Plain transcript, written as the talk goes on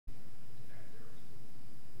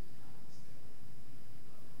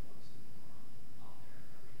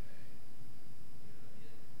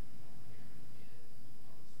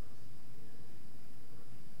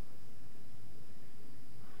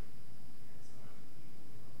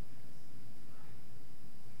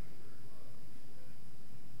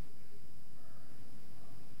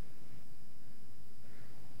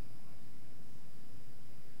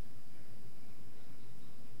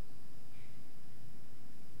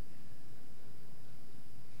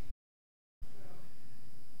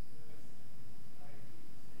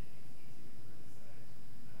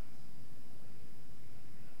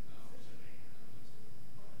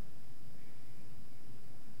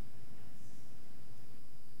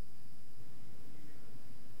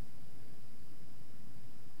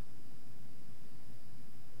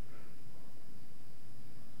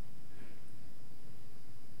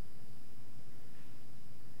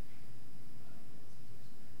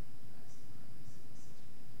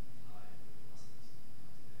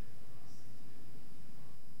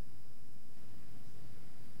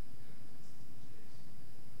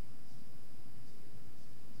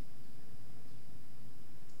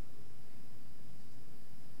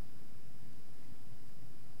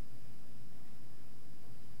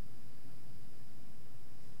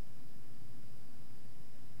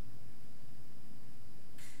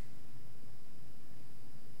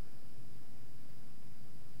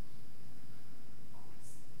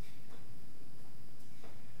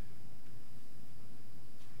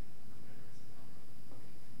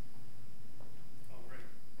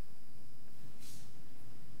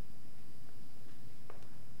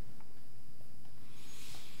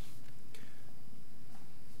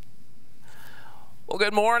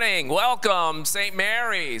good morning. Welcome, St.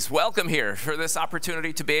 Mary's. Welcome here for this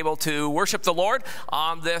opportunity to be able to worship the Lord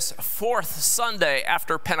on this fourth Sunday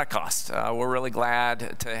after Pentecost. We're really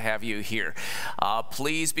glad to have you here.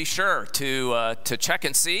 Please be sure to check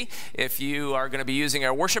and see if you are going to be using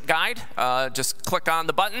our worship guide. Just click on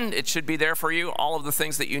the button. It should be there for you, all of the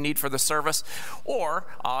things that you need for the service. Or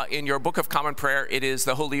in your Book of Common Prayer, it is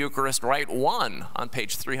the Holy Eucharist, Rite 1 on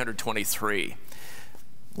page 323.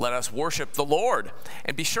 Let us worship the Lord.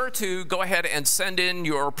 And be sure to go ahead and send in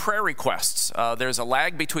your prayer requests. There's a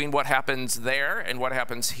lag between what happens there and what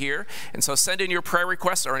happens here. And so send in your prayer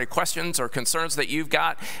requests or any questions or concerns that you've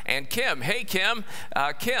got. And Kim, hey Kim,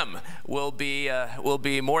 Kim will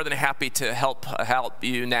be more than happy to help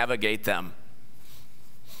you navigate them.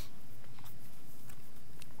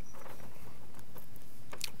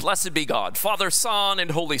 Blessed be God, Father, Son,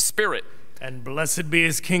 and Holy Spirit. And blessed be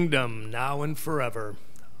his kingdom, now and forever.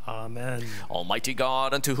 Amen. Almighty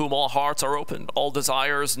God, unto whom all hearts are opened, all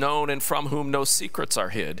desires known, and from whom no secrets are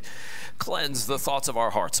hid, cleanse the thoughts of our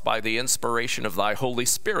hearts by the inspiration of thy Holy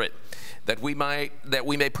Spirit, that we may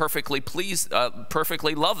perfectly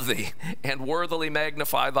love thee and worthily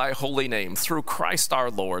magnify thy holy name through Christ our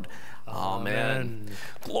Lord. Amen.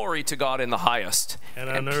 Glory to God in the highest. And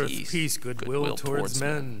on earth peace, goodwill towards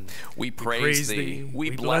men. We praise thee, we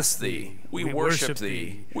bless thee, we worship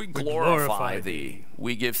thee, we glorify thee.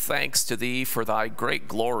 We give thanks to thee for thy great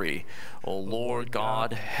glory, O Lord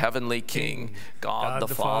God, heavenly King, God the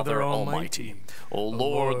Father Almighty. O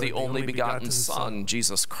Lord, the only begotten Son,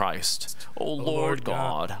 Jesus Christ. O Lord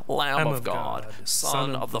God, Lamb of God,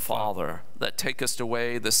 Son of the Father, that takest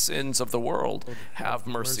away the sins of the world, have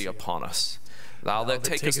mercy upon us. Thou that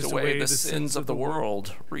takest away the sins of the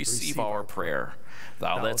world, receive our prayer.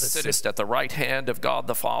 Thou that sittest at the right hand of God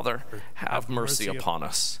the Father, have mercy upon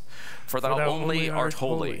us. For thou only art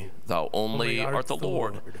holy, thou only art the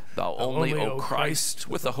Lord, thou only, O Christ,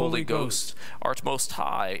 with the Holy Ghost, art most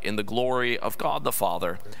high in the glory of God the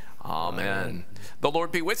Father. Amen. The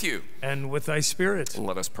Lord be with you. And with thy spirit.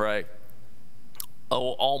 Let us pray.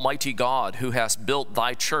 O Almighty God, who hast built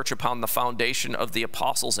thy church upon the foundation of the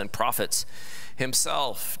apostles and prophets,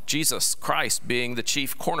 himself, Jesus Christ, being the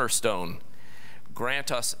chief cornerstone,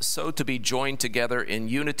 grant us so to be joined together in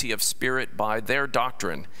unity of spirit by their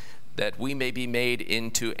doctrine, that we may be made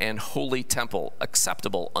into an holy temple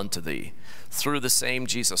acceptable unto thee, through the same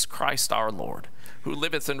Jesus Christ our Lord, who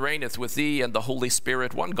liveth and reigneth with thee and the Holy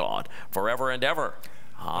Spirit, one God, forever and ever.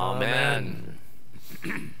 Amen.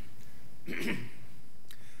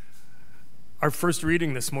 Our first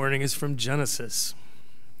reading this morning is from Genesis.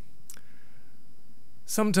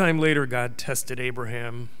 Sometime later, God tested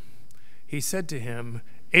Abraham. He said to him,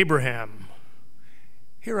 "Abraham."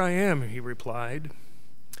 "Here I am," he replied.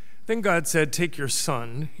 Then God said, "Take your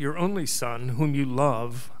son, your only son, whom you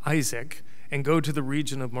love, Isaac, and go to the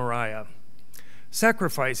region of Moriah.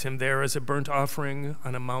 Sacrifice him there as a burnt offering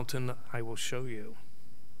on a mountain I will show you."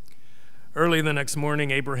 Early the next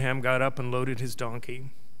morning, Abraham got up and loaded his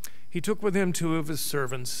donkey. He took with him 2 of his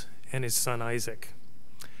servants and his son Isaac.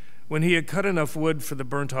 When he had cut enough wood for the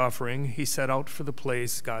burnt offering, he set out for the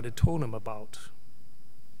place God had told him about.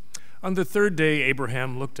 On the 3rd day,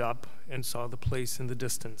 Abraham looked up and saw the place in the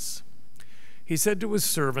distance. He said to his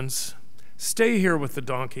servants, "Stay here with the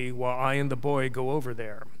donkey while I and the boy go over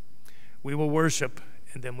there. We will worship,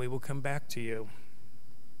 and then we will come back to you."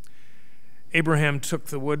 Abraham took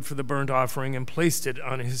the wood for the burnt offering and placed it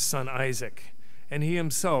on his son Isaac, and he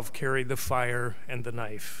himself carried the fire and the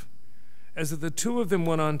knife. As the 2 of them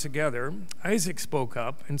went on together, Isaac spoke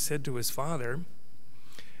up and said to his father,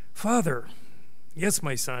 "Father." "Yes,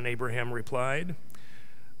 my son," Abraham replied.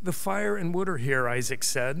 "The fire and wood are here," Isaac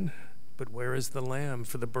said, "but where is the lamb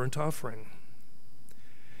for the burnt offering?"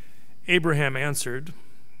 Abraham answered,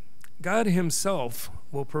 "God himself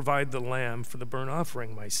will provide the lamb for the burnt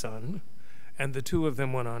offering, my son." And the 2 of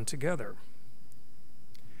them went on together.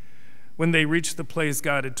 When they reached the place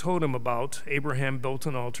God had told him about, Abraham built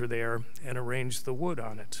an altar there and arranged the wood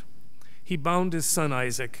on it. He bound his son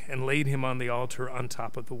Isaac and laid him on the altar on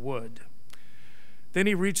top of the wood. Then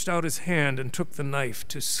he reached out his hand and took the knife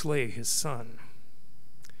to slay his son.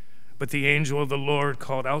 But the angel of the Lord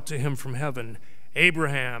called out to him from heaven,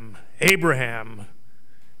 "Abraham, Abraham."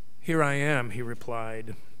 "Here I am," he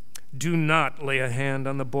replied. "Do not lay a hand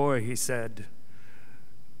on the boy," he said.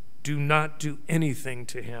 "Do not do anything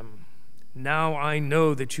to him. Now I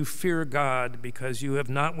know that you fear God, because you have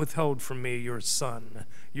not withheld from me your son,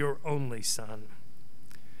 your only son."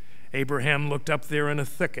 Abraham looked up there in a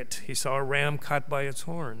thicket. He saw a ram caught by its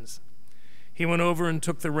horns. He went over and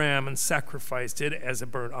took the ram and sacrificed it as a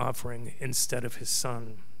burnt offering instead of his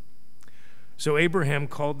son. So Abraham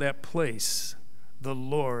called that place, "The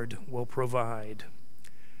Lord will provide."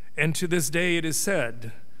 And to this day it is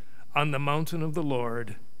said, "On the mountain of the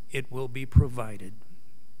Lord it will be provided."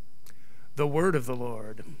 The word of the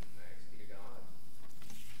Lord. Thanks be to God.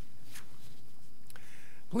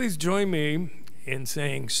 Please join me in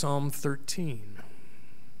saying Psalm 13.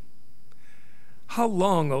 How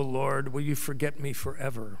long, O Lord, will you forget me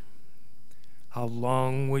forever? How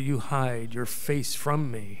long will you hide your face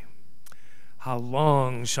from me? How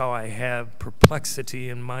long shall I have perplexity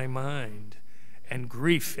in my mind and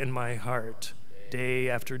grief in my heart day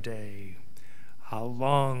after day? How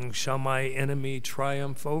long shall my enemy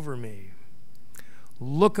triumph over me?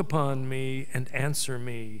 Look upon me and answer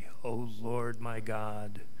me, O Lord my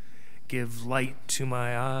God. Give light to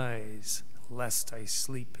my eyes, lest I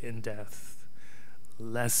sleep in death.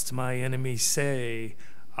 Lest my enemies say,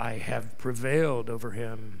 I have prevailed over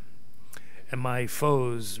him, and my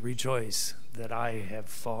foes rejoice that I have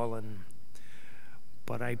fallen.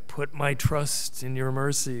 But I put my trust in your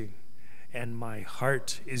mercy, and my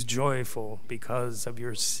heart is joyful because of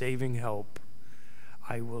your saving help.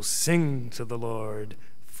 I will sing to the Lord,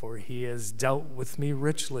 for he has dealt with me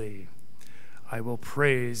richly. I will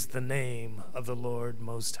praise the name of the Lord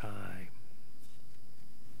Most High.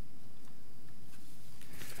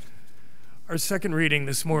 Our second reading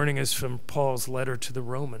this morning is from Paul's letter to the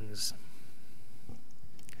Romans.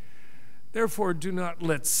 Therefore, do not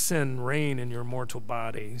let sin reign in your mortal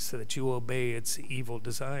body, so that you obey its evil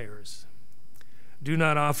desires. Do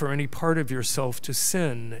not offer any part of yourself to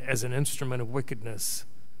sin as an instrument of wickedness,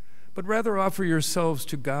 but rather offer yourselves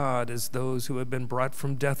to God as those who have been brought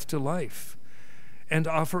from death to life, and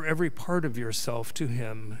offer every part of yourself to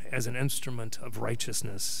him as an instrument of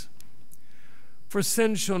righteousness. For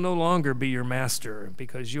sin shall no longer be your master,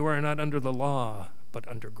 because you are not under the law, but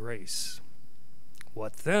under grace.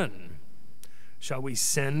 What then? Shall we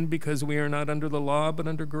sin because we are not under the law, but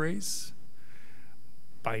under grace?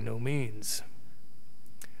 By no means.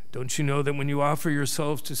 Don't you know that when you offer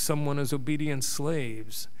yourselves to someone as obedient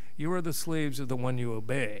slaves, you are the slaves of the one you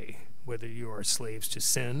obey, whether you are slaves to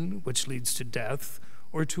sin, which leads to death,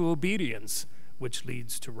 or to obedience, which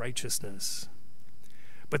leads to righteousness?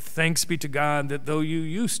 But thanks be to God that though you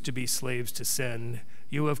used to be slaves to sin,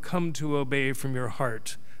 you have come to obey from your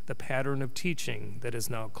heart the pattern of teaching that has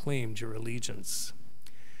now claimed your allegiance.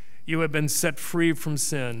 You have been set free from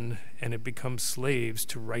sin and have become slaves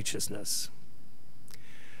to righteousness.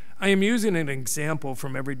 I am using an example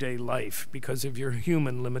from everyday life because of your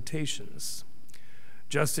human limitations.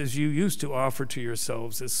 Just as you used to offer to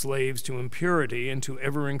yourselves as slaves to impurity and to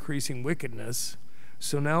ever-increasing wickedness,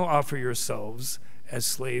 so now offer yourselves as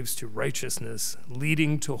slaves to righteousness,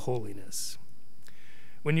 leading to holiness.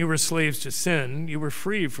 When you were slaves to sin, you were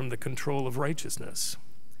free from the control of righteousness.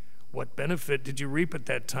 What benefit did you reap at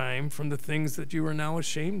that time from the things that you are now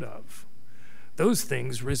ashamed of? Those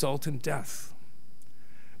things result in death.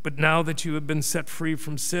 But now that you have been set free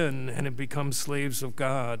from sin and have become slaves of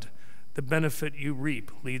God, the benefit you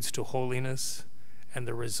reap leads to holiness, and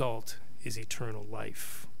the result is eternal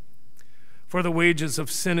life. For the wages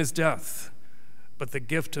of sin is death, but the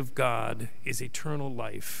gift of God is eternal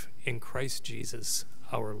life in Christ Jesus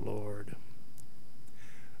our Lord.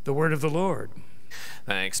 The word of the Lord.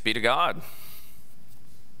 Thanks be to God.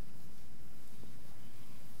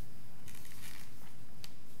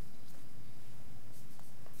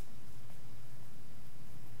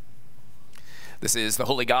 This is the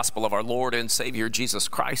Holy Gospel of our Lord and Savior Jesus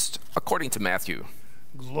Christ, according to Matthew.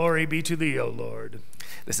 Glory be to thee, O Lord.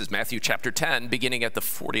 This is Matthew chapter 10, beginning at the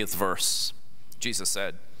 40th verse. Jesus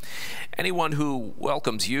said, "Anyone who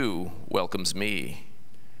welcomes you welcomes me,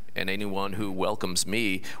 and anyone who welcomes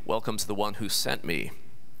me welcomes the one who sent me.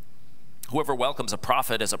 Whoever welcomes a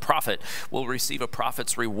prophet as a prophet will receive a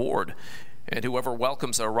prophet's reward, and whoever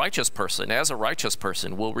welcomes a righteous person as a righteous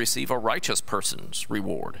person will receive a righteous person's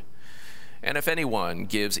reward. And if anyone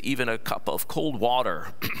gives even a cup of cold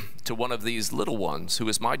water to one of these little ones who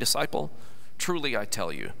is my disciple, truly I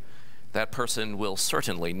tell you, that person will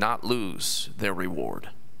certainly not lose their reward."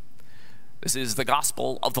 This is the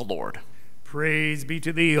gospel of the Lord. Praise be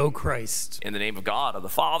to thee, O Christ. In the name of God, of the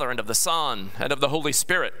Father, and of the Son, and of the Holy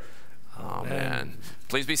Spirit. Amen.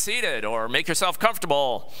 Please be seated or make yourself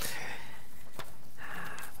comfortable.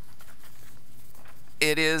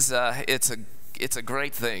 It's a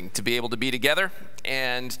great thing to be able to be together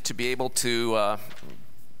and to be able to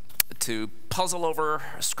puzzle over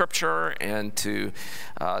Scripture and to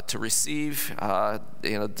receive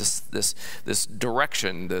this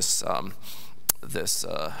direction, this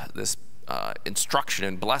instruction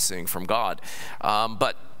and blessing from God.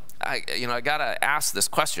 But I got to ask this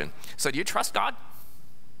question. So do you trust God?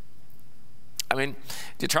 I mean,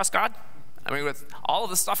 do you trust God? I mean, with all of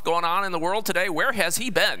the stuff going on in the world today, where has he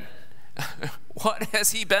been? What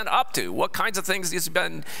has he been up to? What kinds of things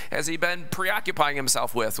has he been preoccupying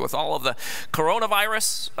himself with all of the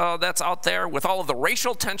coronavirus that's out there, with all of the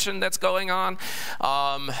racial tension that's going on?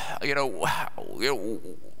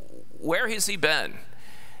 Where has he been?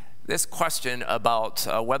 This question about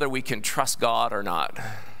whether we can trust God or not,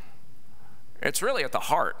 it's really at the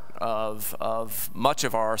heart of much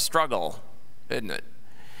of our struggle, isn't it?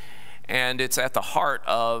 And it's at the heart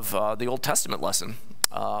of the Old Testament lesson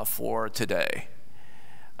for today,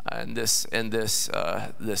 and this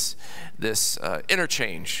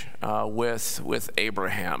interchange with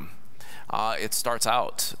Abraham. It starts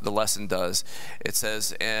out, the lesson does. It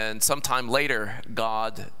says, and sometime later,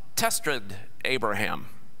 God tested Abraham.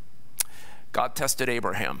 God tested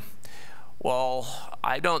Abraham. Well,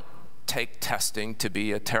 I don't take testing to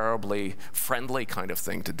be a terribly friendly kind of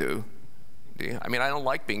thing to do. I mean, I don't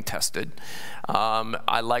like being tested.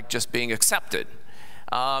 I like just being accepted.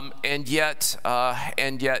 And yet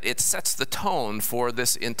it sets the tone for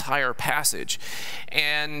this entire passage,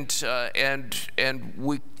 and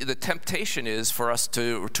the temptation is for us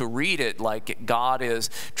to read it like God is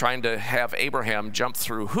trying to have Abraham jump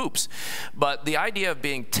through hoops. But the idea of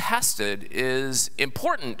being tested is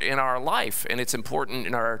important in our life, and it's important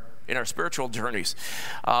in our spiritual journeys.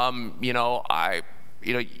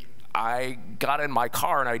 I got in my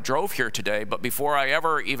car and I drove here today, but before I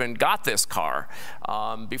ever even got this car,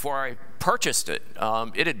 before I purchased it,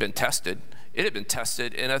 it had been tested. It had been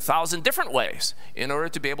tested in 1,000 different ways in order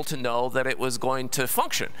to be able to know that it was going to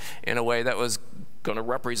function in a way that was going to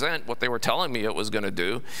represent what they were telling me it was going to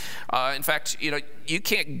do. In fact, you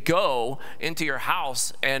can't go into your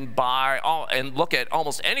house and and look at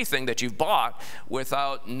almost anything that you've bought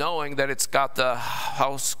without knowing that it's got the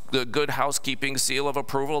good housekeeping seal of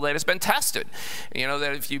approval, that it's been tested.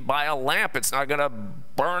 That if you buy a lamp, it's not going to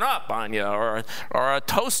burn up on you, or a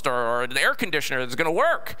toaster or an air conditioner that's going to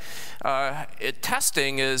work.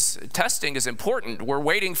 Testing is important. We're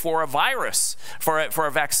waiting for a virus, for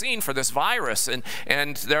a vaccine for this virus,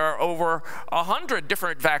 and there are over 100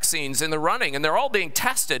 different vaccines in the running, and they're all being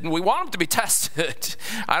tested, and we want them to be tested.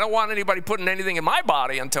 I don't want anybody putting anything in my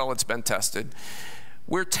body until it's been tested.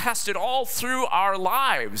 We're tested all through our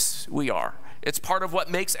lives. We are. It's part of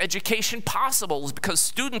what makes education possible, is because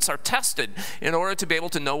students are tested in order to be able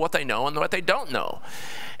to know what they know and what they don't know.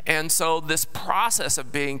 And so this process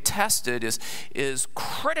of being tested is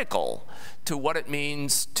critical to what it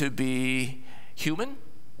means to be human,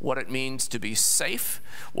 what it means to be safe,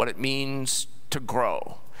 what it means to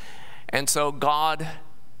grow. And so God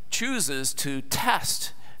chooses to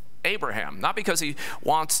test Abraham, not because he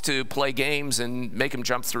wants to play games and make him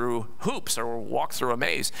jump through hoops or walk through a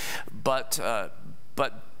maze, but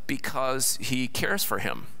because he cares for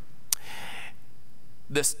him.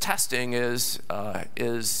 This testing is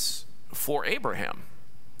for Abraham,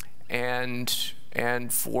 and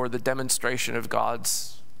for the demonstration of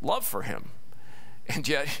God's love for him. And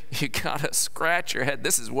yet you gotta scratch your head.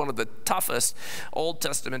 This is one of the toughest Old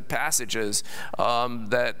Testament passages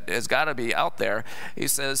that has got to be out there. He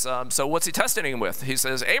says, so what's he testing him with? He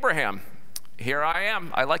says, Abraham, here I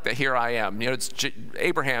am. I like that, here I am. It's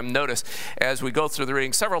Abraham. Notice as we go through the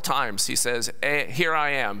reading several times, he says, here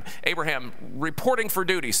I am. Abraham, reporting for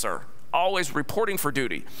duty, sir. Always reporting for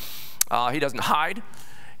duty. He doesn't hide.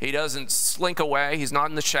 He doesn't slink away. He's not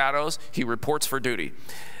in the shadows. He reports for duty.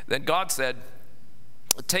 Then God said,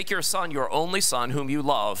 take your son, your only son, whom you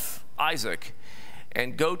love, Isaac,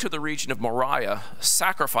 and go to the region of Moriah,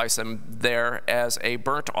 sacrifice him there as a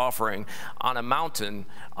burnt offering on a mountain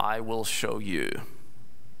I will show you.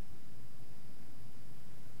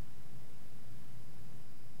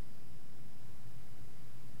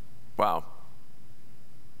 Wow.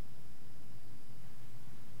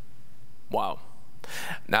 Wow.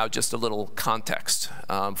 Now just a little context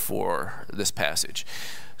for this passage.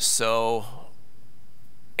 So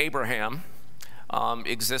Abraham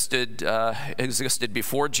existed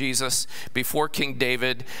before Jesus, before King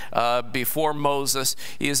David, before Moses.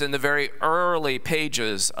 He is in the very early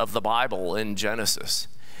pages of the Bible in Genesis.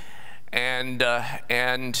 And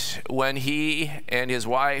when he and his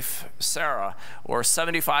wife, Sarah, were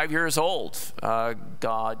 75 years old,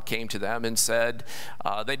 God came to them and said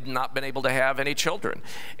they'd not been able to have any children.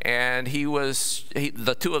 And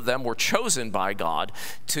the two of them were chosen by God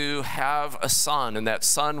to have a son, and that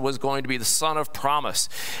son was going to be the son of promise.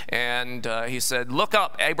 And he said, look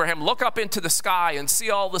up, Abraham, look up into the sky and see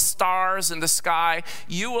all the stars in the sky.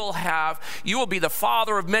 You will be the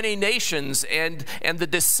father of many nations, and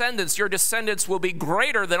your descendants will be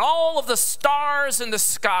greater than all of the stars in the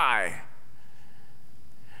sky.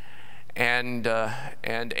 And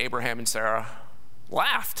Abraham and Sarah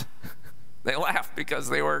laughed. They laughed because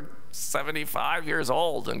they were 75 years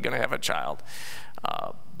old and going to have a child.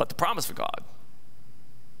 But the promise of God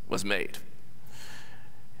was made.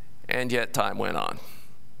 And yet time went on.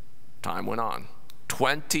 Time went on.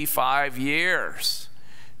 25 years.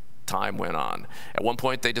 Time went on. At one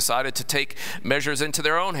point, they decided to take measures into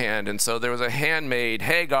their own hand, and so there was a handmaid,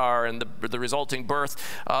 Hagar, and the resulting birth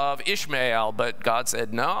of Ishmael. But God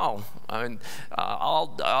said, "No,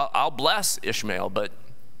 I'll bless Ishmael, but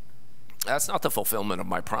that's not the fulfillment of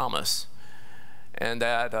my promise." And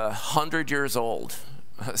at 100 years old,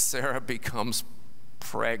 Sarah becomes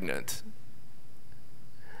pregnant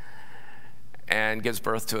and gives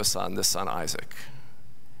birth to a son, this son Isaac.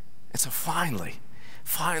 And so finally,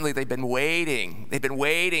 they've been waiting. They've been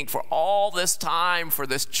waiting for all this time for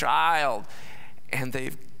this child, and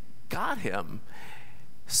they've got him.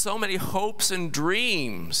 So many hopes and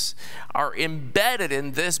dreams are embedded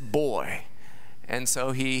in this boy. And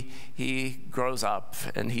so he grows up,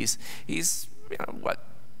 and he's 8,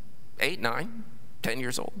 9, 10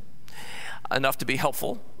 years old, enough to be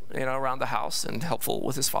helpful, around the house and helpful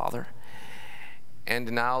with his father.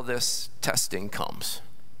 And now this testing comes.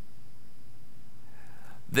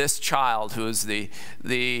 This child, who is the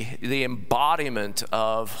embodiment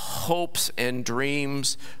of hopes and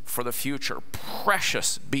dreams for the future,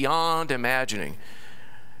 precious beyond imagining.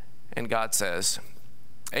 And God says,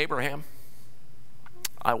 Abraham,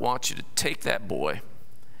 I want you to take that boy,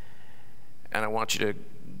 and I want you to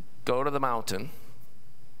go to the mountain,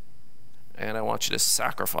 and I want you to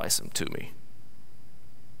sacrifice him to me.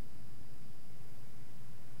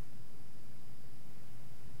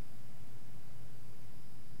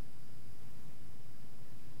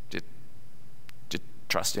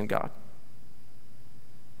 Trust in God.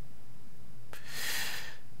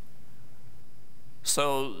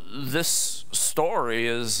 So this story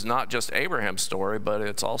is not just Abraham's story, but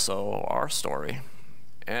it's also our story.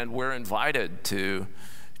 And we're invited to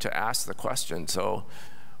ask the question, so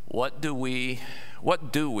what do we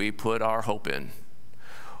put our hope in?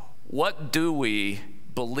 What do we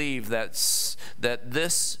believe that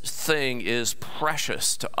this thing is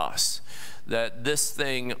precious to us? That this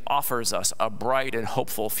thing offers us a bright and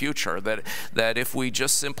hopeful future, that if we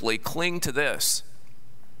just simply cling to this,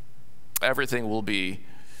 everything will be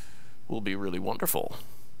really wonderful.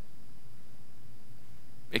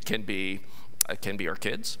 It can be our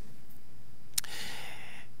kids.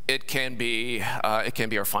 It can be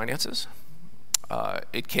our finances.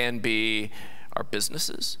 It can be our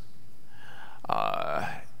businesses.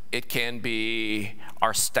 It can be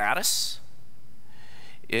our status.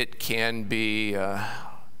 It can be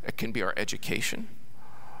our education.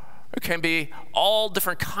 It can be all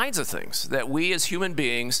different kinds of things that we as human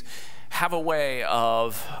beings have a way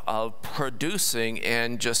of producing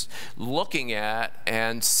and just looking at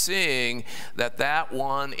and seeing that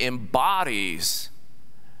one embodies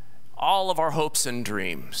all of our hopes and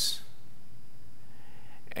dreams.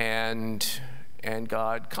 And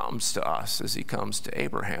God comes to us as he comes to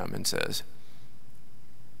Abraham and says,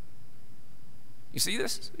 you see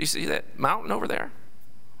this? You see that mountain over there?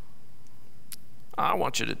 I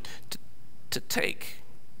want you to take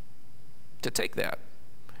that,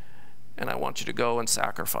 and I want you to go and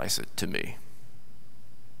sacrifice it to me.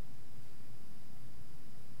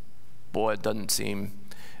 Boy, it doesn't seem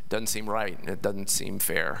right, and it doesn't seem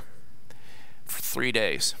fair. For 3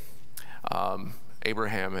 days,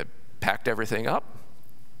 Abraham had packed everything up.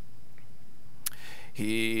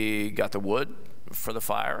 He got the wood for the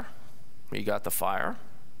fire. He got the fire.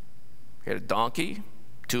 He had a donkey,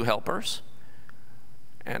 2 helpers,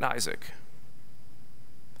 and Isaac.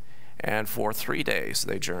 And for 3 days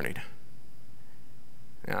they journeyed.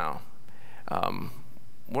 Now,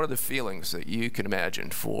 what are the feelings that you can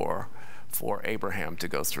imagine for Abraham to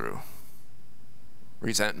go through?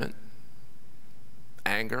 Resentment,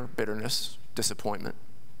 anger, bitterness, disappointment,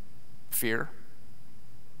 fear.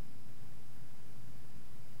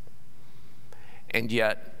 And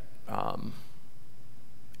yet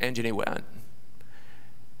he went.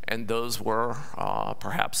 And those were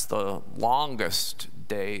perhaps the longest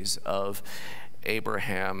days of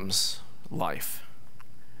Abraham's life.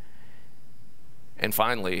 And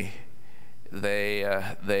finally, they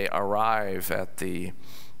arrive at the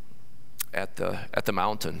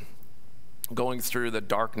mountain, going through the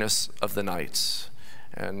darkness of the nights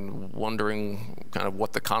and wondering kind of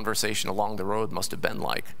what the conversation along the road must have been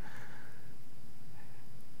like.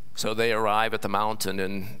 So they arrive at the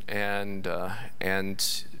mountain, and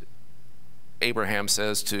Abraham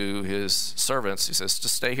says to his servants, he says,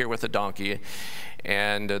 just stay here with the donkey,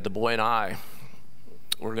 and the boy and I,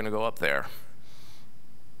 we're going to go up there,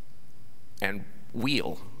 and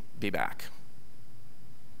we'll be back.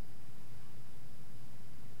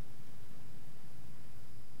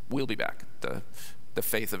 We'll be back. The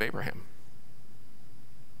faith of Abraham.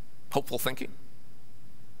 Hopeful thinking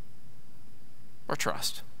or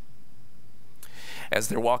trust. As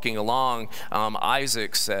they're walking along,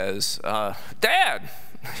 Isaac says, Dad,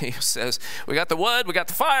 he says, we got the wood, we got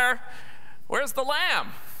the fire, where's the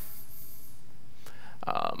lamb?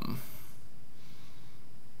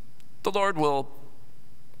 The Lord will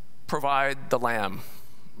provide the lamb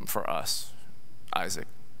for us, Isaac.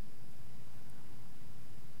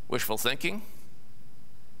 Wishful thinking,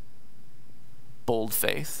 bold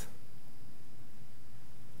faith.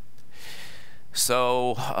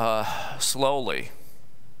 So slowly,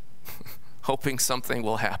 hoping something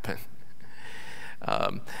will happen,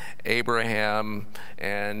 Abraham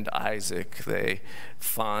and Isaac, they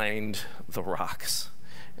find the rocks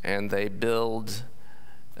and they build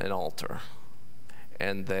an altar,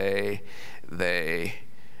 and they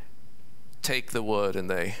take the wood and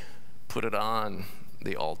they put it on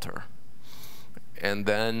the altar. And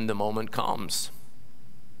then the moment comes.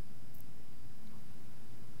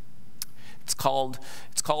 It's called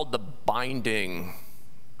the binding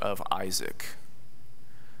of Isaac.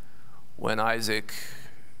 When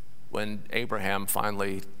Abraham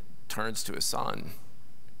finally turns to his son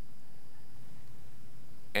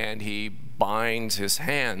and he binds his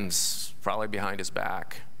hands probably behind his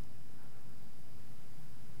back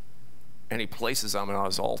and he places them on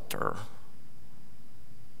his altar.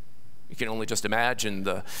 You can only just imagine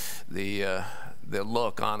the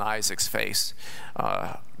look on Isaac's face.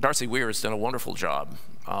 Darcy Weir has done a wonderful job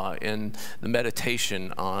in the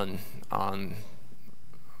meditation on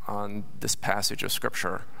this passage of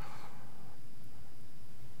Scripture.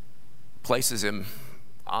 Places him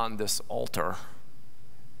on this altar.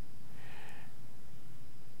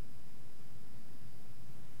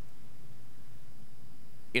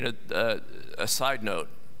 You know, a side note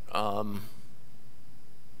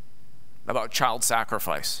about child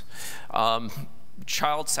sacrifice.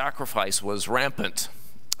 Child sacrifice was rampant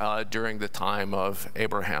during the time of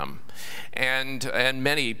Abraham, and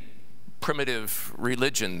many primitive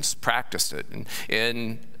religions practiced it.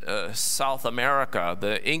 In South America,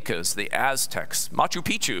 the Incas, the Aztecs, Machu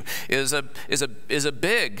Picchu is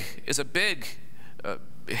a big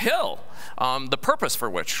hill, the purpose for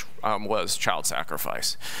which was child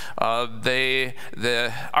sacrifice.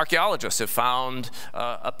 The archaeologists have found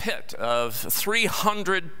a pit of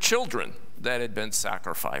 300 children that had been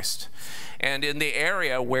sacrificed. And in the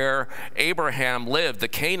area where Abraham lived, the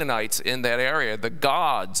Canaanites in that area, the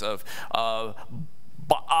gods of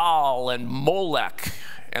Baal and Molech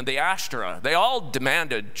and the Ashtoreth, they all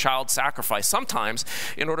demanded child sacrifice, sometimes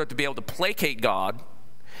in order to be able to placate God,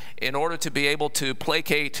 in order to be able to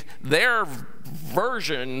placate their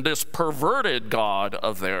version, this perverted God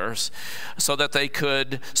of theirs, so that they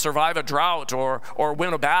could survive a drought or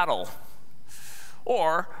win a battle,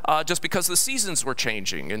 or just because the seasons were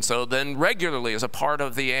changing. And so then regularly, as a part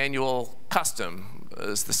of the annual custom,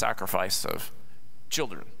 is the sacrifice of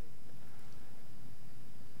children.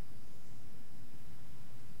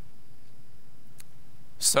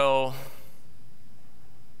 So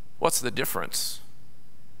what's the difference?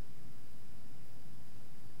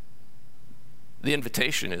 The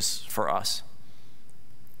invitation is for us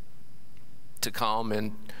to come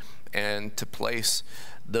and to place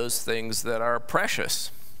those things that are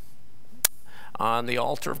precious on the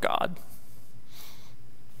altar of God.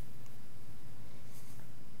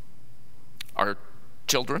 Our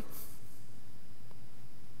children,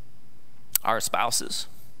 our spouses,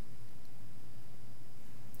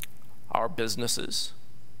 our businesses.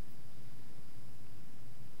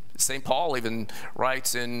 St. Paul even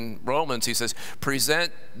writes in Romans, he says,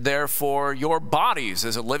 present therefore your bodies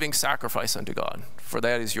as a living sacrifice unto God, for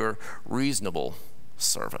that is your reasonable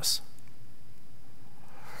service.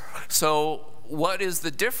 So what is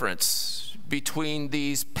the difference between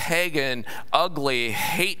these pagan, ugly,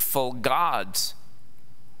 hateful gods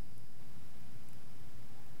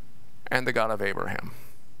and the God of Abraham.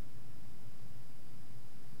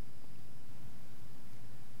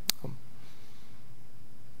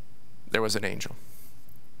 There was an angel.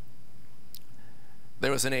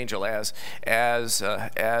 There was an angel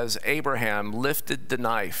as Abraham lifted the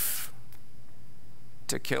knife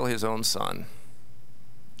to kill his own son.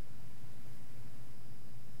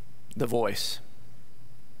 The voice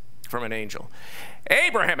from an angel.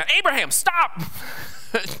 Abraham, Abraham, stop!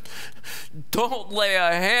 Don't lay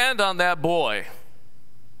a hand on that boy.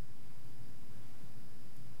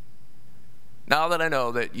 Now that I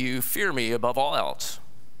know that you fear me above all else.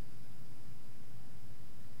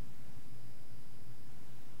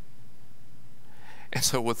 And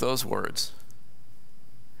so with those words,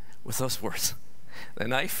 the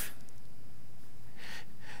knife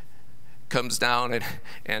comes down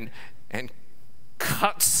and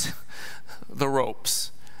cuts the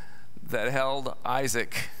ropes that held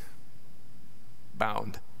Isaac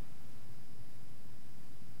bound.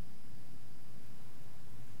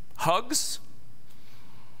 Hugs,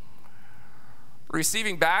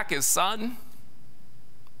 receiving back his son,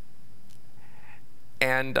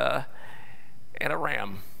 and a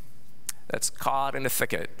ram that's caught in a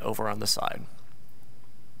thicket over on the side.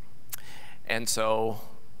 And so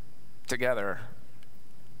together,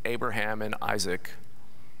 Abraham and Isaac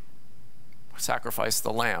sacrificed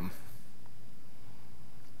the lamb,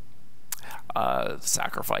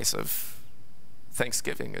 sacrifice of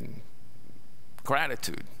thanksgiving and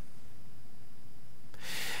gratitude.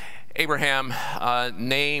 Abraham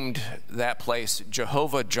named that place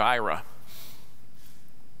Jehovah Jireh.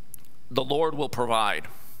 The Lord will provide.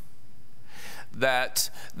 That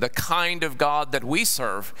the kind of God that we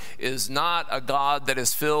serve is not a God that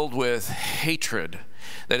is filled with hatred,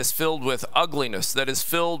 that is filled with ugliness, that is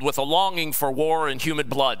filled with a longing for war and human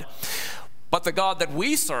blood. But the God that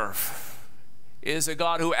we serve is a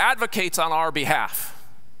God who advocates on our behalf,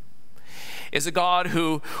 is a God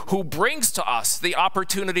who brings to us the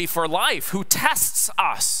opportunity for life, who tests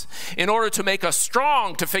us in order to make us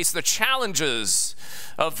strong to face the challenges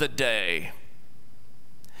of the day,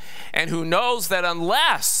 and who knows that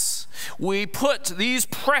unless we put these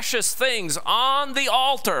precious things on the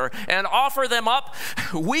altar and offer them up,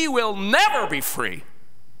 we will never be free.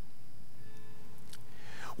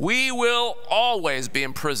 We will always be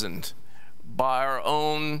imprisoned by our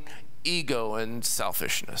own ego and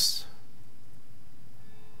selfishness.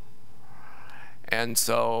 And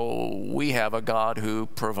so we have a God who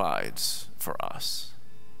provides for us.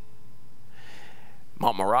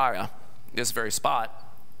 Mount Moriah, this very spot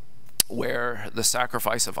where the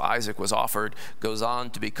sacrifice of Isaac was offered, goes on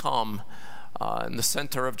to become in the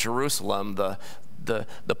center of Jerusalem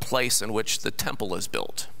the place in which the temple is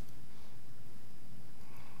built.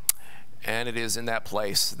 And it is in that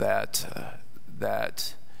place that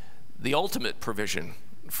the ultimate provision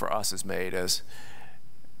for us is made as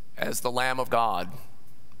the Lamb of God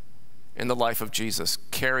in the life of Jesus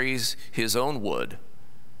carries his own wood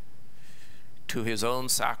to his own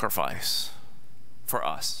sacrifice for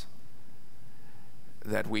us,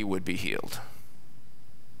 that we would be healed.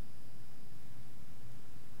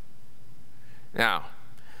 Now,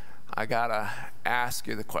 I gotta ask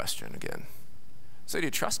you the question again. So do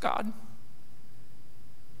you trust God?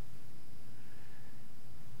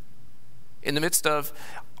 In the midst of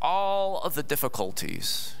all of the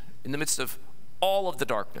difficulties, in the midst of all of the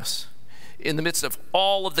darkness, in the midst of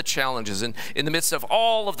all of the challenges, and in the midst of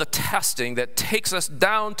all of the testing that takes us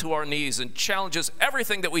down to our knees and challenges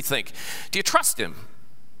everything that we think, do you trust him?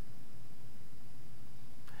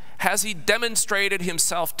 Has he demonstrated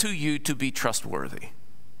himself to you to be trustworthy?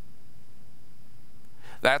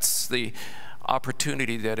 That's the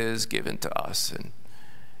opportunity that is given to us.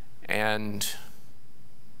 And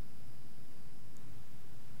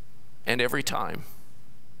every time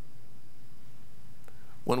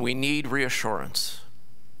when we need reassurance,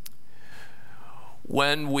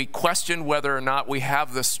 when we question whether or not we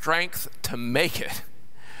have the strength to make it,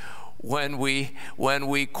 when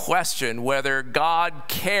we question whether God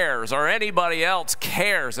cares or anybody else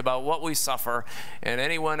cares about what we suffer and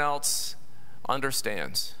anyone else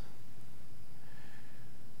understands,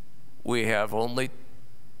 we have only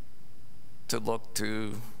to look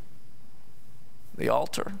to the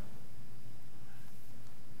altar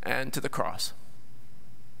and to the cross,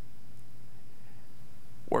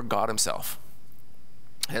 where God himself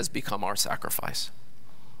has become our sacrifice,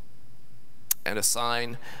 and a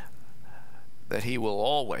sign that he will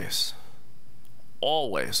always,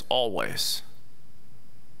 always, always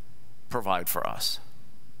provide for us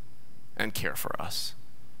and care for us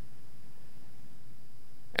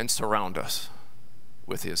and surround us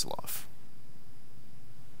with his love.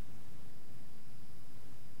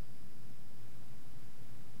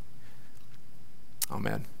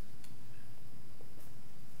 Amen.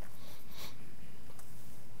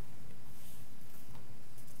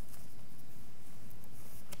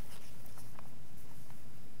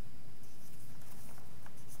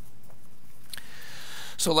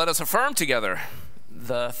 So let us affirm together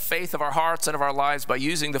the faith of our hearts and of our lives by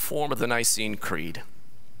using the form of the Nicene Creed.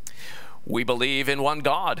 We believe in one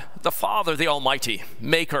God, the Father, the Almighty,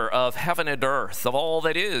 maker of heaven and earth, of all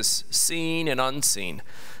that is, seen and unseen.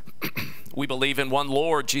 We believe in one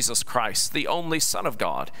Lord, Jesus Christ, the only Son of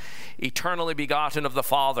God, eternally begotten of the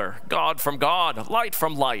Father, God from God, light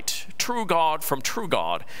from light, true God from true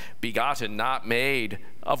God, begotten, not made,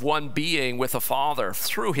 of one being with the Father.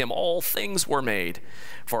 Through him all things were made.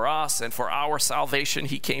 For us and for our salvation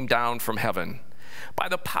he came down from heaven. By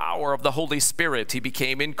the power of the Holy Spirit he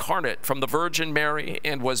became incarnate from the Virgin Mary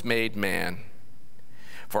and was made man.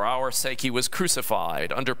 For our sake he was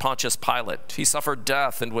crucified under Pontius Pilate. He suffered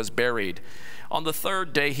death and was buried. On the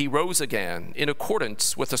third day he rose again in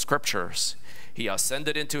accordance with the Scriptures. He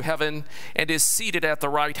ascended into heaven and is seated at the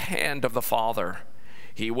right hand of the Father.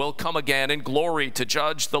 He will come again in glory to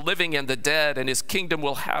judge the living and the dead, and his kingdom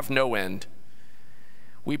will have no end.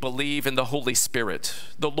 We believe in the Holy Spirit,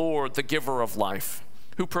 the Lord, the giver of life,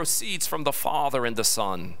 who proceeds from the Father and the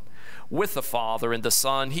Son. With the Father and the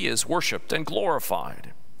Son he is worshiped and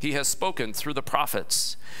glorified. He has spoken through the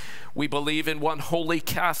prophets. We believe in one holy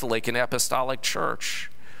Catholic and Apostolic Church.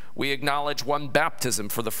 We acknowledge one baptism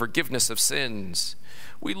for the forgiveness of sins.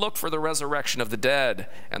 We look for the resurrection of the dead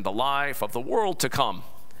and the life of the world to come.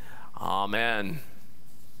 Amen.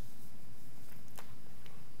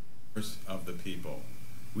 Of the people.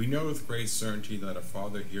 We know with great certainty that our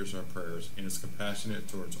Father hears our prayers and is compassionate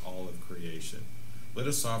towards all of creation. Let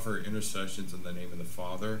us offer intercessions in the name of the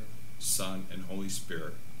Father, Son, and Holy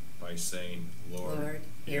Spirit by saying, Lord,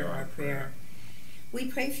 hear our prayer. We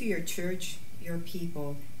pray for your church, your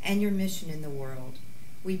people, and your mission in the world.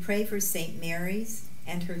 We pray for St. Mary's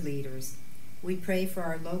and her leaders. We pray for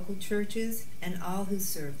our local churches and all who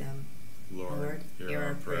serve them. Lord, hear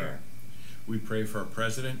our prayer. We pray for our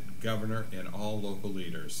president, governor, and all local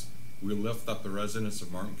leaders. We lift up the residents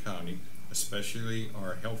of Martin County, especially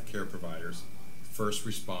our healthcare providers, first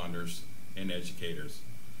responders, and educators.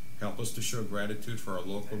 Help us to show gratitude for our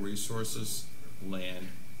local resources, land,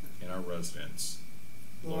 and our residents.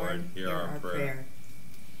 Lord, hear our prayer.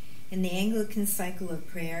 In the Anglican cycle of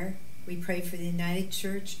prayer, we pray for the United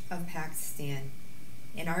Church of Pakistan.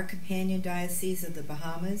 In our companion diocese of the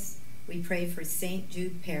Bahamas, we pray for St.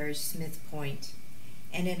 Jude Parish, Smith Point.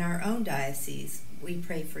 And in our own diocese, we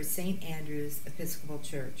pray for St. Andrew's Episcopal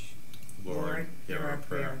Church. Lord, hear our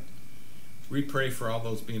prayer. We pray for all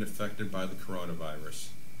those being affected by the coronavirus.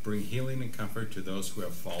 Bring healing and comfort to those who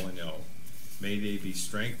have fallen ill. May they be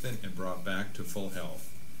strengthened and brought back to full health.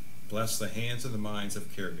 Bless the hands and the minds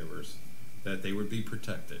of caregivers, that they would be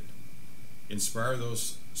protected. Inspire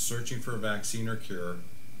those searching for a vaccine or cure,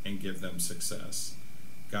 and give them success.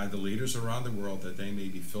 Guide the leaders around the world that they may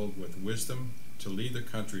be filled with wisdom to lead their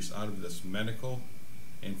countries out of this medical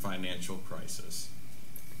and financial crisis.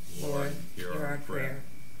 Lord, hear our prayer.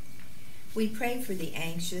 We pray for the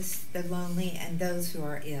anxious, the lonely, and those who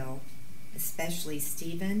are ill, especially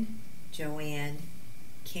Stephen, Joanne,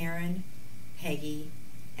 Karen, Peggy,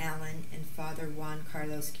 Alan, and Father Juan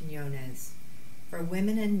Carlos Quinones, for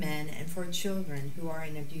women and men, and for children who are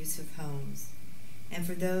in abusive homes, and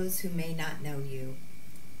for those who may not know you.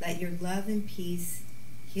 Let your love and peace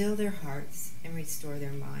heal their hearts and restore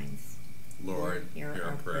their minds. Lord, hear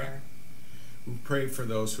our prayer. We pray for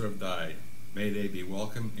those who have died. May they be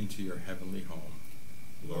welcomed into your heavenly home.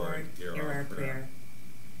 Lord, hear our prayer.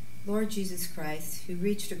 Lord Jesus Christ, who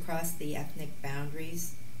reached across the ethnic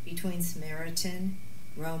boundaries between Samaritan,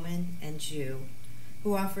 Roman, and Jew,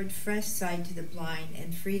 who offered fresh sight to the blind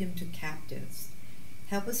and freedom to captives,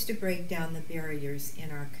 help us to break down the barriers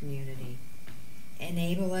in our community.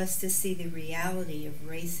 Enable us to see the reality of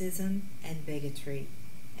racism and bigotry,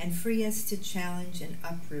 and free us to challenge and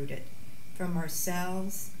uproot it from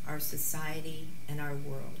ourselves, our society, and our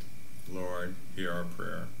world. Lord, hear our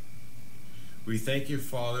prayer. We thank you,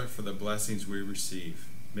 Father, for the blessings we receive.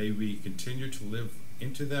 May we continue to live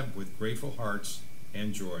into them with grateful hearts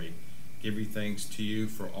and joy, giving thanks to you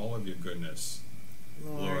for all of your goodness.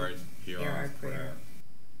 Lord, hear our prayer.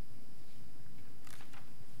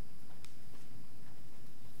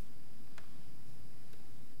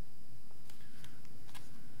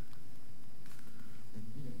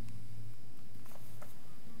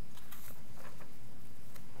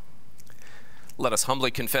 Let us humbly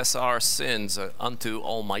confess our sins unto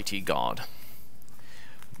Almighty God.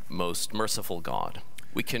 Most merciful God,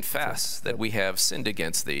 We confess that we have sinned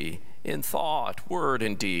against thee in thought, word,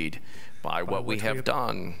 and deed, by what we have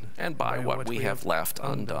done and by what we have left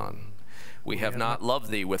undone. We have not loved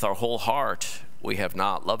thee with our whole heart. We have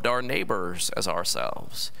not loved our neighbors as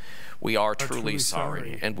ourselves. We are truly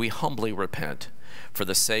sorry, and we humbly repent. For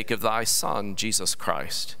the sake of thy Son, Jesus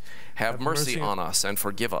Christ, have mercy on us and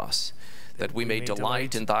forgive us, that we may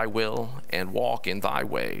delight in thy will and walk in thy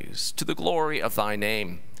ways, to the glory of thy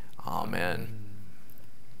name. Amen.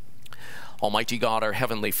 Almighty God, our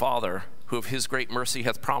heavenly Father, who of his great mercy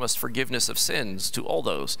hath promised forgiveness of sins to all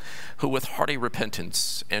those who with hearty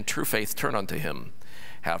repentance and true faith turn unto him,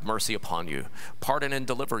 have mercy upon you, pardon and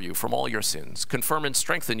deliver you from all your sins, confirm and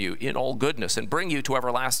strengthen you in all goodness, and bring you to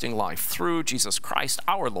everlasting life through Jesus Christ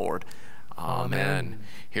our Lord. Amen.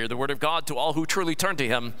 Hear the word of God to all who truly turn to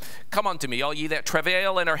him. Come unto me, all ye that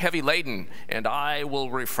travail and are heavy laden, and I will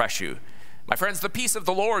refresh you. My friends, the peace of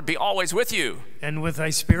the Lord be always with you. And with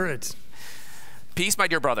thy spirit. Peace, my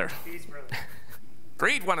dear brother. Peace, brother.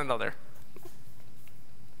 Greet one another.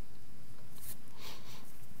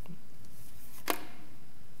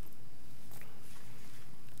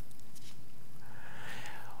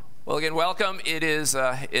 Well, again, welcome.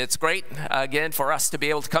 It's great, again, for us to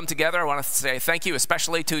be able to come together. I want to say thank you,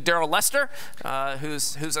 especially to Daryl Lester,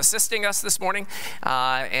 who's assisting us this morning.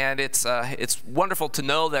 And it's wonderful to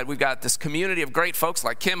know that we've got this community of great folks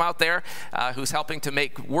like Kim out there, who's helping to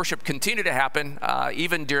make worship continue to happen,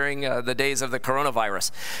 even during the days of the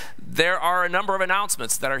coronavirus. There are a number of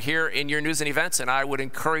announcements that are here in your news and events, and I would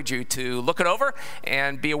encourage you to look it over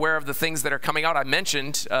and be aware of the things that are coming out. I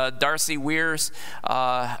mentioned Darcy Weir's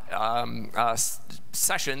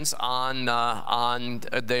sessions on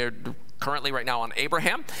their currently right now on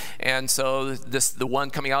Abraham, and so the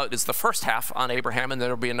one coming out is the first half on Abraham, and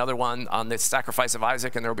there'll be another one on the sacrifice of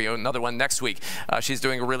Isaac, and there'll be another one next week. She's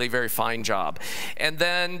doing a really very fine job. And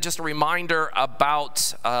then just a reminder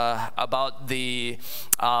about the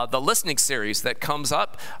listening series that comes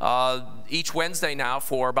up each Wednesday now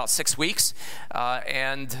for about 6 weeks,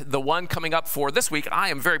 and the one coming up for this week, I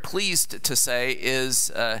am very pleased to say,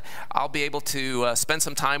 is I'll be able to spend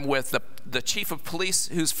some time with the chief of police,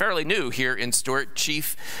 who's fairly new here in Stewart,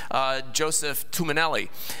 Chief Joseph Tuminelli.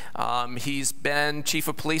 He's been chief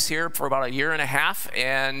of police here for about a year and a half,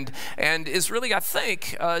 and is really, I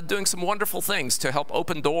think, doing some wonderful things to help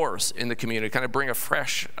open doors in the community, kind of bring a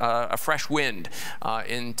fresh wind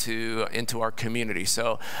into our community.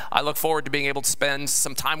 So I look forward to being able to spend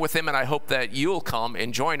some time with him, and I hope that you'll come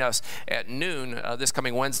and join us at noon this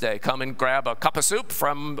coming Wednesday. Come and grab a cup of soup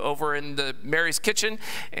from over in the Mary's Kitchen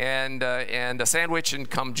and a sandwich, and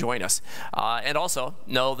come join us. And also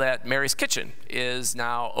know that Mary's Kitchen is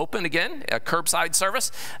now open again, a curbside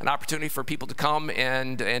service, an opportunity for people to come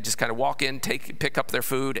and just kind of walk in, pick up their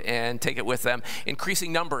food and take it with them.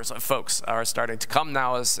 Increasing numbers of folks are starting to come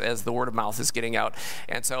now as the word of mouth is getting out.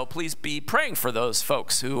 And so please be praying for those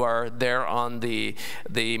folks who are there on the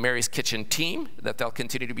Mary's Kitchen team, that they'll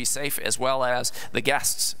continue to be safe, as well as the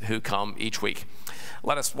guests who come each week.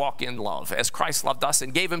 Let us walk in love as Christ loved us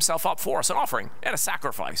and gave himself up for us, an offering and a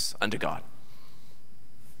sacrifice unto God.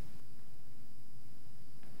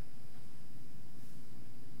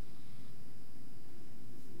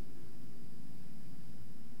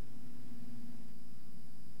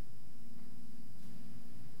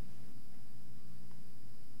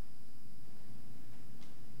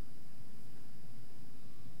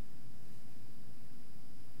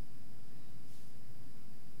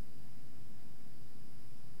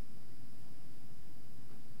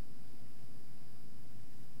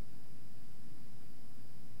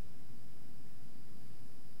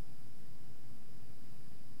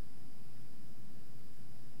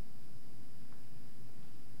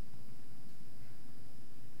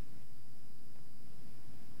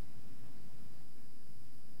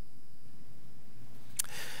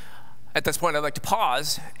 At this point, I'd like to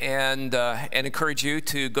pause and encourage you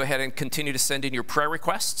to go ahead and continue to send in your prayer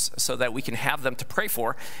requests so that we can have them to pray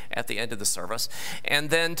for at the end of the service. And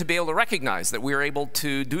then to be able to recognize that we are able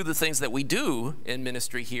to do the things that we do in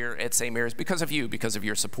ministry here at St. Mary's because of you, because of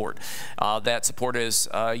your support. That support is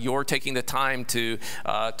your taking the time to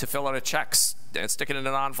fill out a check and stick it in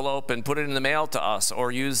an envelope and put it in the mail to us, or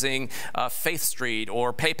using Faith Street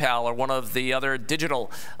or PayPal or one of the other digital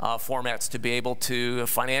formats to be able to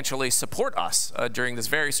financially support us during this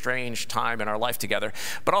very strange time in our life together.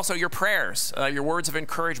 But also your prayers, your words of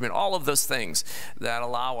encouragement, all of those things that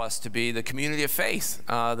allow us to be the community of faith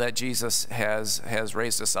that Jesus has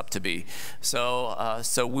raised us up to be. So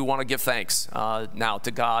we want to give thanks now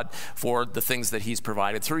to God for the things that he's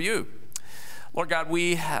provided through you. Lord God,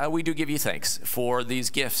 we do give you thanks for these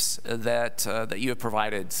gifts that you have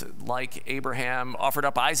provided. Like Abraham offered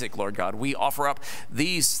up Isaac, Lord God, we offer up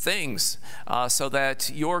these things so that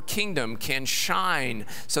your kingdom can shine,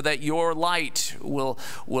 so that your light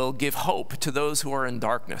will give hope to those who are in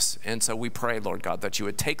darkness. And so we pray, Lord God, that you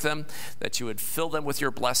would take them, that you would fill them with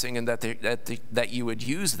your blessing, and that you would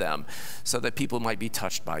use them so that people might be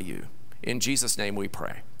touched by you. In Jesus' name we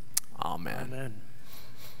pray. Amen. Amen.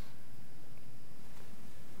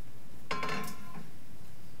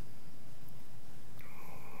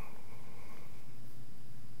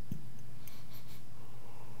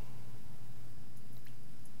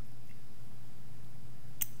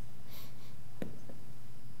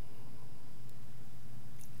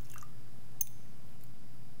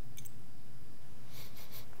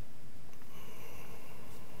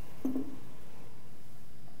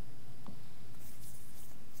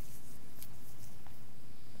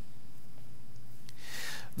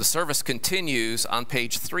 The service continues on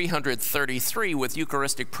page 333 with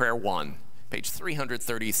Eucharistic Prayer 1, page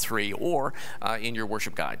 333, or in your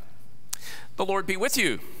worship guide. The Lord be with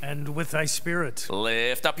you. And with thy spirit.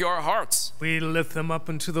 Lift up your hearts. We lift them up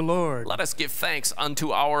unto the Lord. Let us give thanks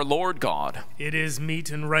unto our Lord God. It is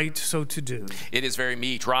meet and right so to do. It is very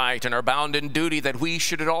meet, right, and our bounden duty that we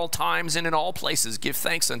should at all times and in all places give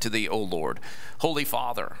thanks unto thee, O Lord, Holy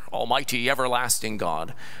Father, almighty, everlasting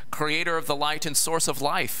God, creator of the light and source of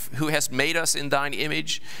life, who hast made us in thine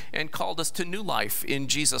image and called us to new life in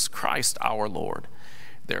Jesus Christ our Lord.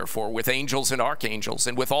 Therefore, with angels and archangels,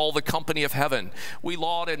 and with all the company of heaven, we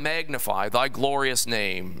laud and magnify thy glorious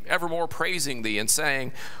name, evermore praising thee and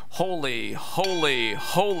saying, Holy, holy,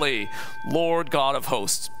 holy, Lord God of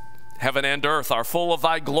hosts. Heaven and earth are full of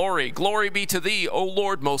thy glory. Glory be to thee, O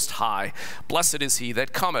Lord most high. Blessed is he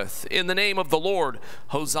that cometh in the name of the Lord.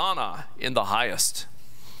 Hosanna in the highest.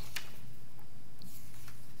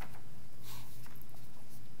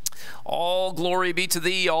 All glory be to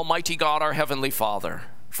thee, Almighty God, our heavenly Father,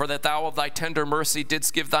 for that thou of thy tender mercy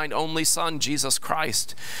didst give thine only Son, Jesus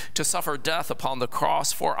Christ, to suffer death upon the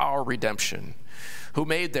cross for our redemption, who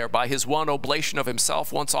made there by his one oblation of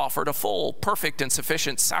himself once offered a full, perfect, and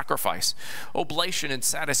sufficient sacrifice, oblation and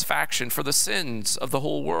satisfaction for the sins of the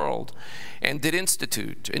whole world, and did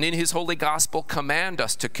institute, and in his holy gospel command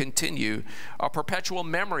us to continue a perpetual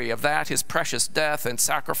memory of that his precious death and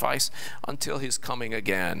sacrifice until his coming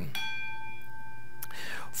again.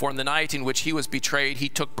 For in the night in which he was betrayed, he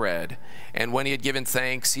took bread, and when he had given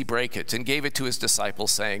thanks, he brake it, and gave it to his disciples,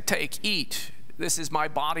 saying, Take, eat, this is my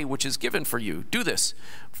body which is given for you. Do this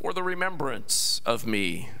for the remembrance of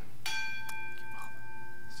me.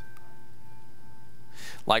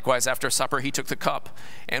 Likewise, after supper, he took the cup,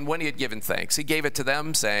 and when he had given thanks, he gave it to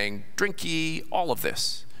them, saying, Drink ye all of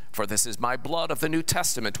this, for this is my blood of the New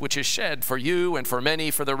Testament, which is shed for you and for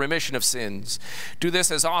many for the remission of sins. Do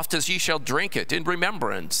this as oft as ye shall drink it in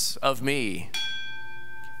remembrance of me.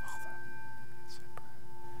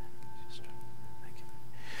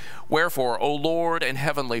 Wherefore, O Lord and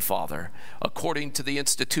heavenly Father, according to the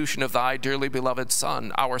institution of thy dearly beloved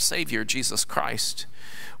Son, our Savior, Jesus Christ,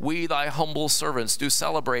 we, thy humble servants, do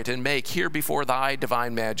celebrate and make here before thy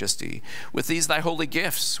divine majesty, with these thy holy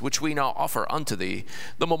gifts, which we now offer unto thee,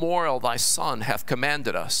 the memorial thy Son hath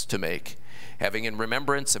commanded us to make, having in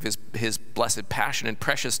remembrance of his blessed passion and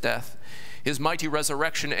precious death, his mighty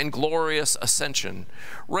resurrection and glorious ascension,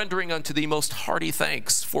 rendering unto thee most hearty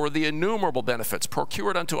thanks for the innumerable benefits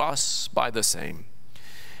procured unto us by the same.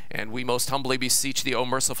 And we most humbly beseech thee, O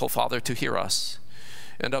merciful Father, to hear us,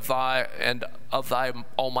 and of thy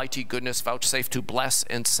almighty goodness vouchsafe to bless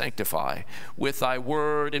and sanctify with thy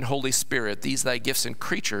word and Holy Spirit these thy gifts and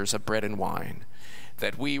creatures of bread and wine,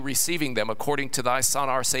 that we, receiving them according to thy Son,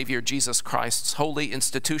 our Savior, Jesus Christ's holy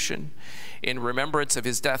institution, in remembrance of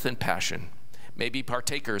his death and passion, may be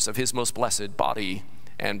partakers of his most blessed body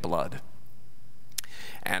and blood.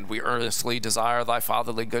 And we earnestly desire thy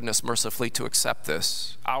fatherly goodness mercifully to accept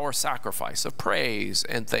this, our sacrifice of praise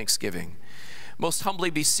and thanksgiving, most humbly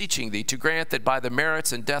beseeching thee to grant that by the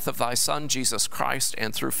merits and death of thy Son, Jesus Christ,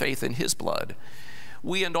 and through faith in his blood,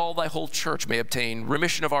 we and all thy whole church may obtain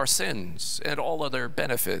remission of our sins and all other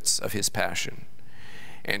benefits of his passion.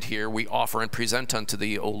 And here we offer and present unto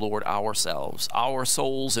thee, O Lord, ourselves, our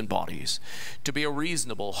souls and bodies, to be a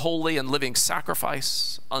reasonable, holy, and living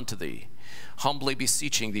sacrifice unto thee, humbly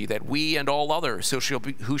beseeching thee that we and all others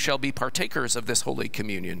who shall be partakers of this holy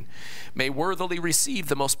communion may worthily receive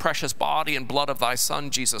the most precious body and blood of thy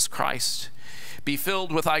Son, Jesus Christ, be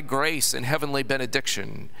filled with thy grace and heavenly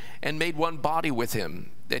benediction, and made one body with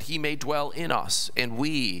him, that he may dwell in us and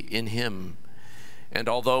we in him. And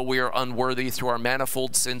although we are unworthy through our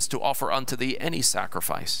manifold sins to offer unto thee any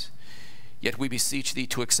sacrifice, yet we beseech thee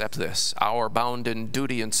to accept this, our bounden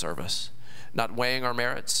duty and service, not weighing our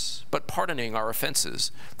merits, but pardoning our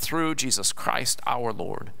offenses through Jesus Christ our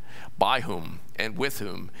Lord, by whom and with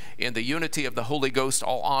whom, in the unity of the Holy Ghost,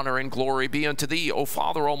 all honor and glory be unto thee, O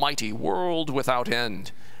Father Almighty, world without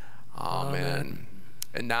end. Amen.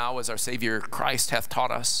 And now, as our Savior Christ hath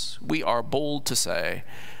taught us, we are bold to say,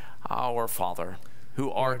 Our Father, who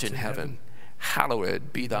art in heaven,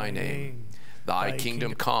 hallowed be thy name. Thy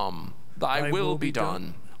kingdom come, thy will be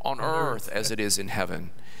done, on earth as it is in heaven.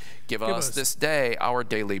 Give us this day our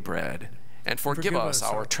daily bread, and forgive us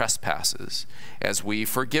our trespasses, as we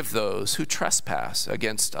forgive those who trespass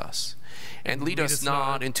against us. And lead us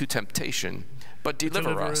not into temptation, but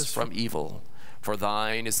deliver us from evil. For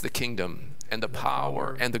thine is the kingdom, and the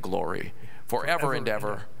power, and the glory, forever and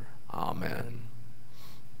ever. Amen.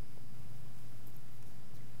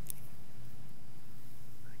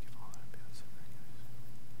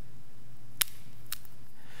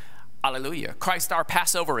 Hallelujah. Christ our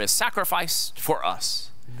Passover is sacrificed for us.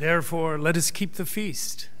 Therefore, let us keep the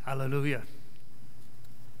feast. Hallelujah.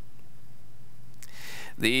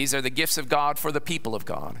 These are the gifts of God for the people of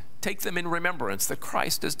God. Take them in remembrance that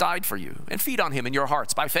Christ has died for you, and feed on him in your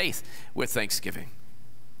hearts by faith with thanksgiving.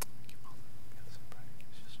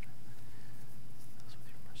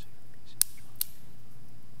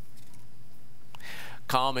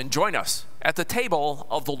 Come and join us at the table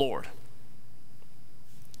of the Lord.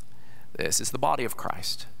 This is the body of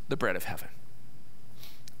Christ, the bread of heaven.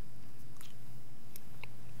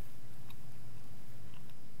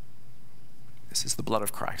 This is the blood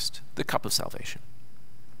of Christ, the cup of salvation.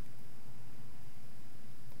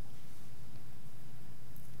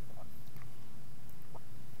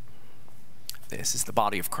 This is the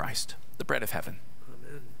body of Christ, the bread of heaven.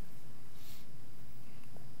 Amen.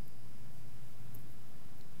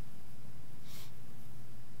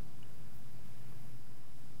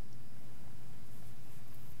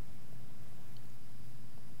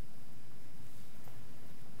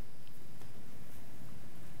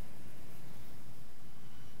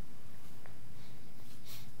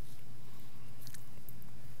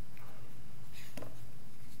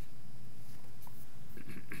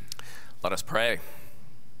 Let us pray.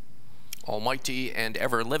 Almighty and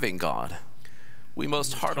ever-living God, we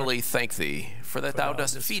most heartily thank thee for that thou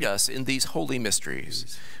dost feed us in these holy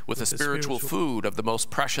mysteries with the spiritual food of the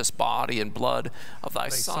most precious body and blood of thy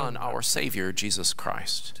Son, our Savior, Jesus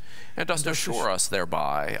Christ, and dost assure us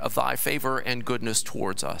thereby of thy favor and goodness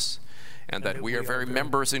towards us, and that we are very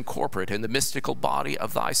members incorporate in the mystical body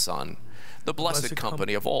of thy Son, the blessed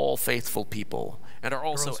company of all faithful people, and are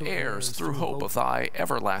also heirs through hope of thy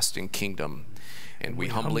everlasting kingdom. And we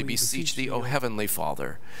humbly beseech thee, O heavenly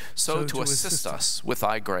Father, so to assist us with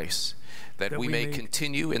thy grace, that we may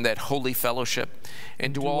continue in that holy fellowship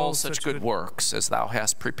and do all such good works as thou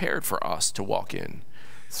hast prepared for us to walk in.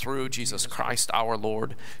 Through Jesus Christ our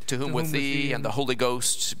Lord, to whom with thee and the Holy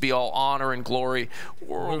Ghost be all honor and glory,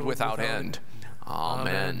 world without end.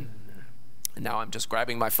 Amen. And now I'm just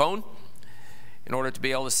grabbing my phone in order to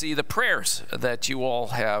be able to see the prayers that you all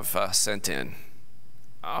have sent in.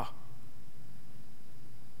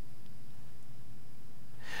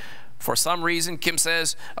 For some reason, Kim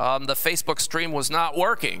says the Facebook stream was not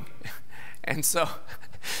working. And so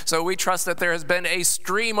we trust that there has been a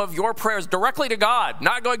stream of your prayers directly to God,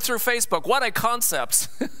 not going through Facebook. What a concept.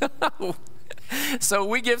 So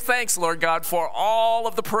we give thanks, Lord God, for all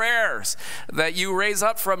of the prayers that you raise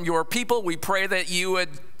up from your people. We pray that you would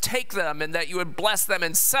take them and that you would bless them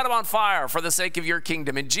and set them on fire for the sake of your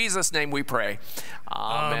kingdom. In Jesus' name we pray.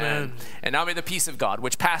 Amen. And now may the peace of God,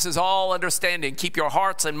 which passes all understanding, keep your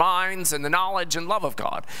hearts and minds in the knowledge and love of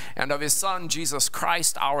God and of his Son, Jesus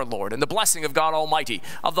Christ our Lord. And the blessing of God Almighty,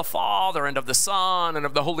 of the Father and of the Son and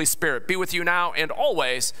of the Holy Spirit be with you now and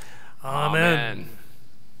always. Amen.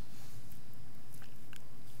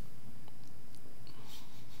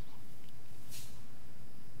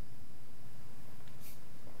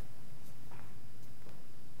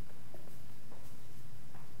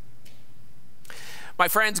 My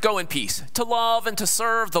friends, go in peace to love and to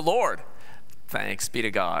serve the Lord. Thanks be to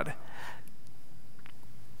God.